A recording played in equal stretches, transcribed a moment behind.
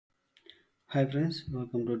Hi friends,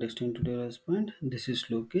 welcome to Testing Tutorials Point. This is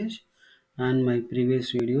Lokesh, and my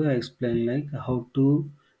previous video I explained like how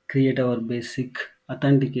to create our basic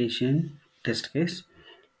authentication test case.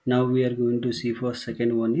 Now we are going to see for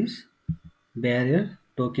second one is barrier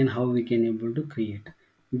token, how we can able to create.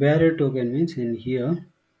 Barrier token means in here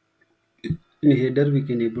in header we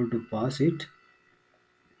can able to pass it.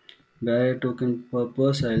 Barrier token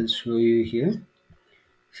purpose I'll show you here.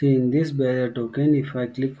 See in this barrier token, if I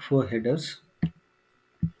click for headers,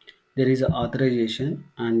 there is a authorization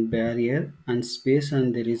and barrier and space,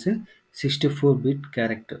 and there is a 64-bit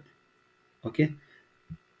character. Okay,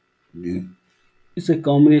 it's a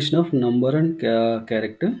combination of number and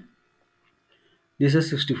character. This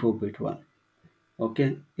is 64-bit one.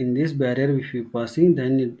 Okay, in this barrier if you passing,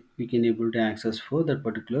 then we can able to access for that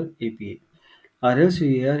particular API, or else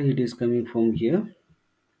here it is coming from here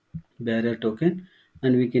barrier token,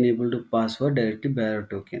 and we can able to pass for directly barrier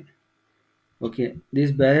token. Okay,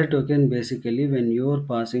 this barrier token basically when you are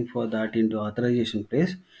passing for that into authorization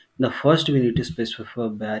place, the first we need to specify for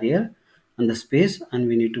barrier and the space, and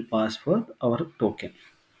we need to pass for our token.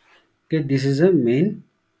 Okay, this is a main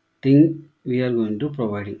thing we are going to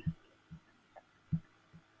providing.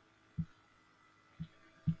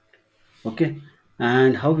 Okay,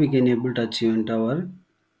 and how we can able to achieve our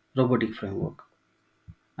robotic framework.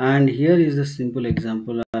 And here is the simple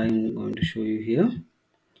example I am going to show you here.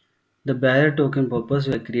 The barrier token purpose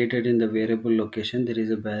were created in the variable location. There is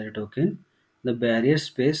a barrier token, the barrier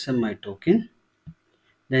space and my token.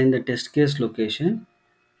 Then the test case location,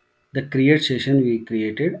 the create session we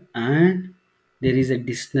created, and there is a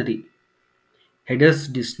dictionary, headers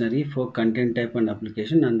dictionary for content type and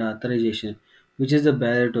application, and authorization, which is the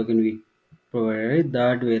barrier token we provided.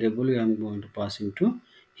 That variable I am going to pass into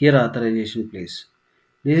here authorization place.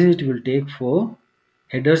 This it will take for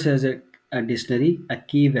headers as a dictionary, a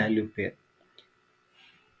key value pair.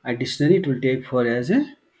 A dictionary it will take for as a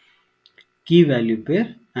key value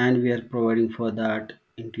pair, and we are providing for that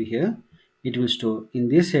into here. It will store in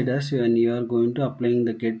this headers when you are going to applying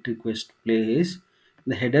the get request place,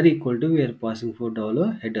 the header equal to we are passing for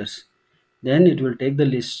dollar headers. Then it will take the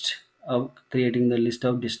list of creating the list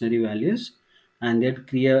of dictionary values, and that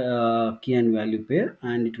create key and value pair,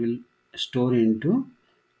 and it will store into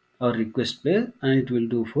our request pair, and it will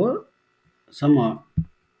do for some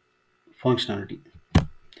functionality.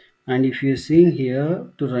 And if you see here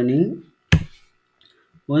to running,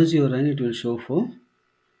 once you run it will show for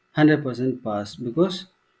 100% pass, because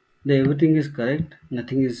the everything is correct,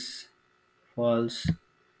 nothing is false,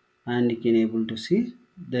 and you can able to see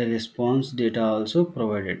the response data also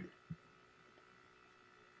provided,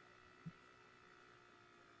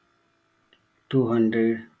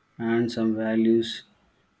 200 and some values,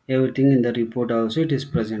 everything in the report also it is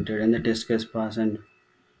presented, and the test case pass and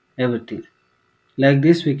everything. Like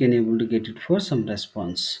this we can able to get it for some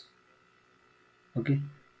response. Okay,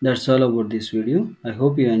 that's all about this video. I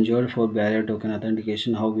hope you enjoyed for barrier token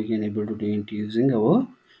authentication, how we can able to do it using our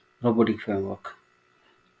robotic framework.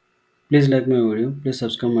 Please like my video, please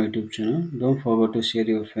subscribe my YouTube channel, don't forget to share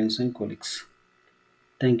your friends and colleagues.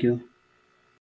 Thank you.